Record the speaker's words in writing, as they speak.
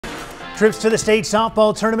Trips to the state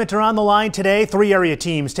softball tournament are on the line today. 3 area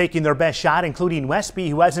teams taking their best shot, including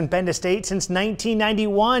Westby, who hasn't been to state since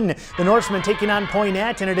 1991. The Norsemen taking on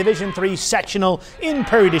Poynette in a Division III sectional in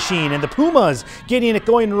Prairie du Chien. And the Pumas getting it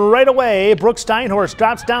going right away. Brooke Steinhorst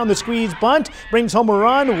drops down the squeeze bunt, brings home a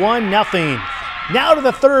run, 1-0. Now to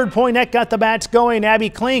the third, Poynette got the bats going. Abby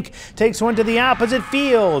Klink takes one to the opposite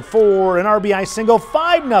field for an RBI single,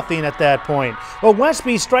 5-0 at that point. But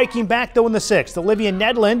Westby striking back though in the sixth. Olivia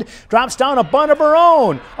Nedland drops down a bunt of her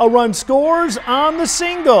own. A run scores on the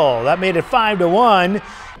single. That made it 5-1.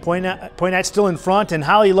 Poynette still in front, and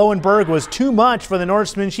Holly Lowenberg was too much for the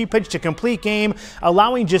Norsemen. She pitched a complete game,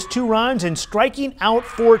 allowing just 2 runs and striking out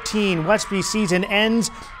 14. Westby's season ends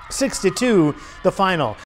 6-2, the final.